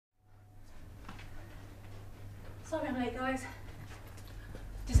Sorry I'm late, guys.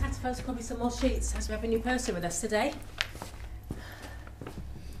 Just had to photocopy some more sheets as we have a new person with us today.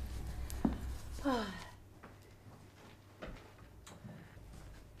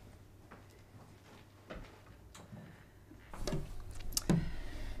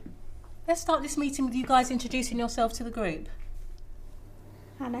 Let's start this meeting with you guys introducing yourself to the group.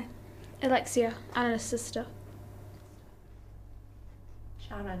 Anna. Alexia, Anna's sister.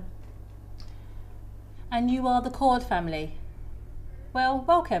 Sharon. And you are the Cord family. Well,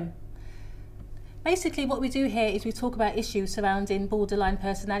 welcome. Basically what we do here is we talk about issues surrounding borderline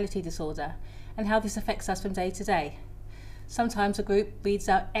personality disorder and how this affects us from day to day. Sometimes a group reads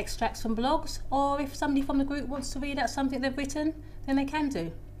out extracts from blogs, or if somebody from the group wants to read out something they've written, then they can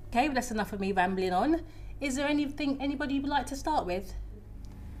do. Okay, well, that's enough of me rambling on. Is there anything anybody would like to start with?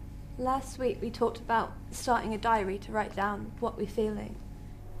 Last week we talked about starting a diary to write down what we're feeling.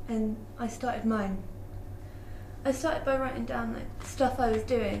 And I started mine. I started by writing down stuff I was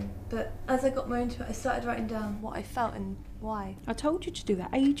doing, but as I got more into it, I started writing down what I felt and why. I told you to do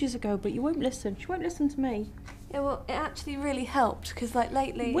that ages ago, but you won't listen. She won't listen to me. Yeah, well, it actually really helped, because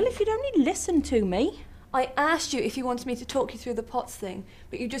lately... Well, if you'd only listen to me. I asked you if you wanted me to talk you through the POTS thing,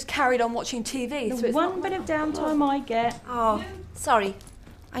 but you just carried on watching TV, so The it's one bit of downtime I get. Oh, sorry.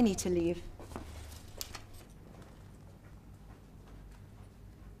 I need to leave.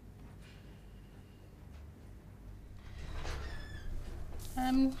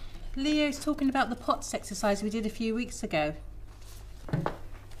 Leo's talking about the POTS exercise we did a few weeks ago.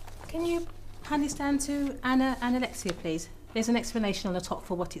 Can you hand this down to Anna and Alexia, please? There's an explanation on the top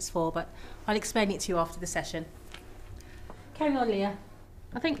for what it's for, but I'll explain it to you after the session. Carry on, Leah.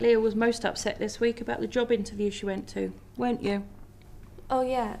 I think Leah was most upset this week about the job interview she went to, weren't you? Oh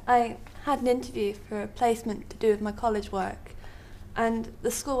yeah, I had an interview for a placement to do with my college work, and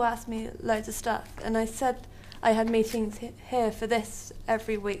the school asked me loads of stuff, and I said I had meetings here for this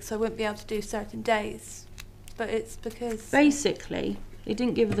every week, so I wouldn't be able to do certain days. But it's because... Basically, they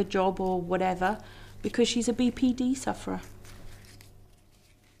didn't give her the job or whatever because she's a BPD sufferer.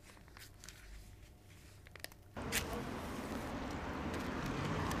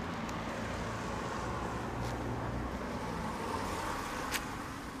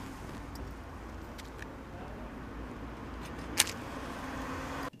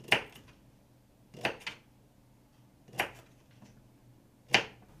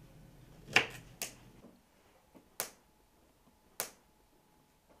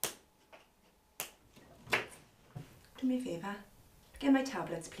 Do me a favour. Get my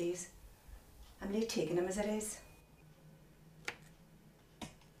tablets, please. I'm late taking them as it is.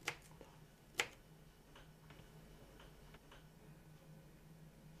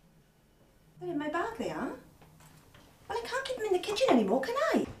 They're in my bag, they are. Well, I can't keep them in the kitchen anymore, can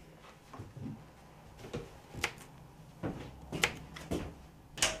I?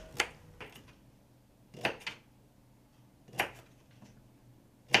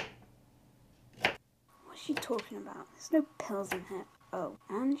 What's she talking about? There's no pills in here. Oh,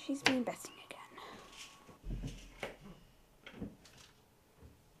 and she's been betting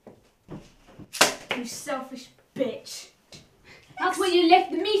again. You selfish bitch. That's what you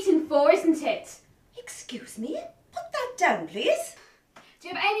left the meeting for, isn't it? Excuse me? Put that down, please. Do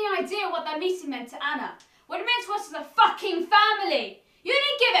you have any idea what that meeting meant to Anna? What it meant to us as a fucking family? You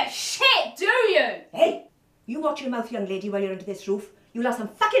didn't give a shit, do you? Hey, you watch your mouth, young lady, while you're under this roof. You'll have some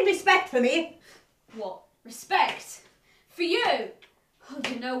fucking respect for me. What? Respect? For you? Oh,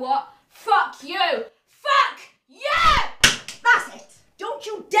 you know what? Fuck you! Fuck you! That's it. Don't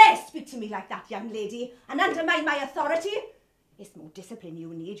you dare speak to me like that, young lady, and undermine my authority. It's more discipline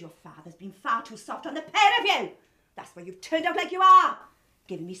you need. Your father's been far too soft on the pair of you. That's why you've turned out like you are.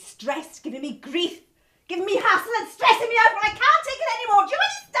 Giving me stress, giving me grief, giving me hassle and stressing me out when I can't take it anymore. Do you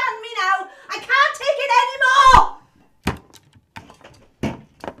understand me now? I can't take it anymore.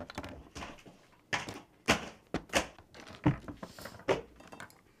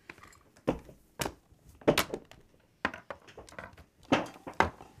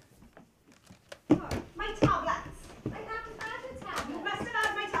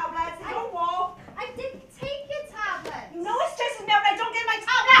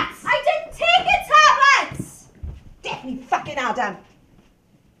 Adam.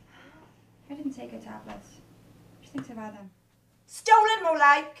 I didn't take her tablets. She thinks I've had them. Stolen, more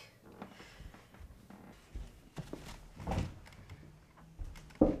like.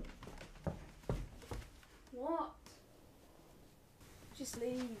 What? Just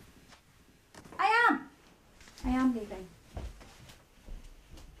leave. I am leaving.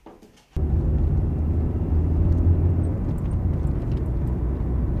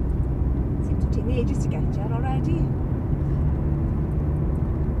 Seems to taken me ages to get here already.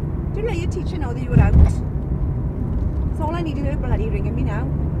 Didn't let your teacher know that you were out. That's all I needed, her bloody ringing me now.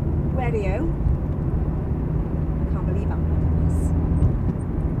 Where are you? I can't believe I'm like this.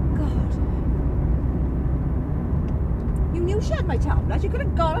 God. You knew she had my tablet. You could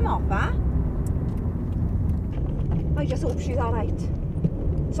have got him off, huh? I just hope she's alright.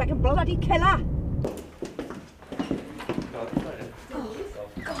 So I can bloody kill her.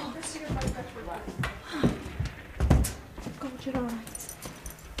 God, you're alright.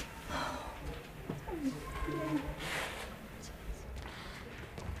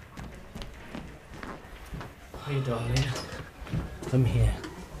 Hey, darling. Come here.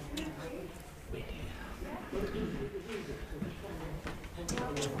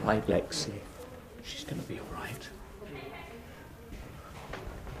 It's all right, Lexi. She's going to be all right.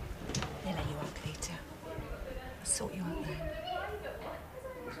 They'll let you out later. I'll sort you out then.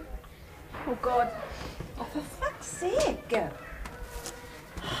 Oh, God. Oh, for fuck's sake.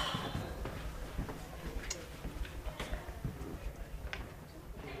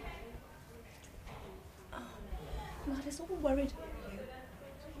 Matt is all worried about you.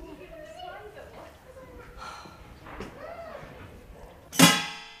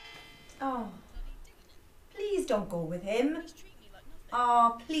 Oh, please don't go with him.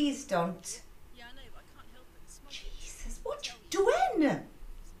 Oh, please don't. Jesus, what you doing?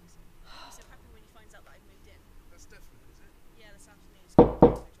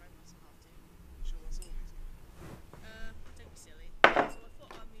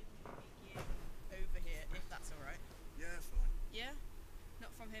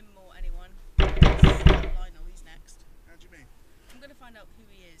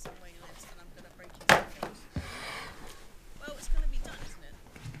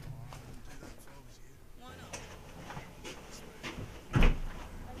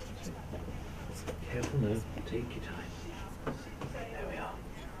 Careful now. Take your time. There we are.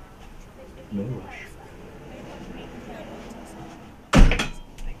 No rush.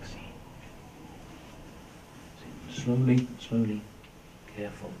 Lexi. Slowly, slowly.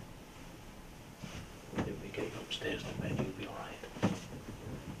 Careful. If we get you upstairs to bed, you'll be all right.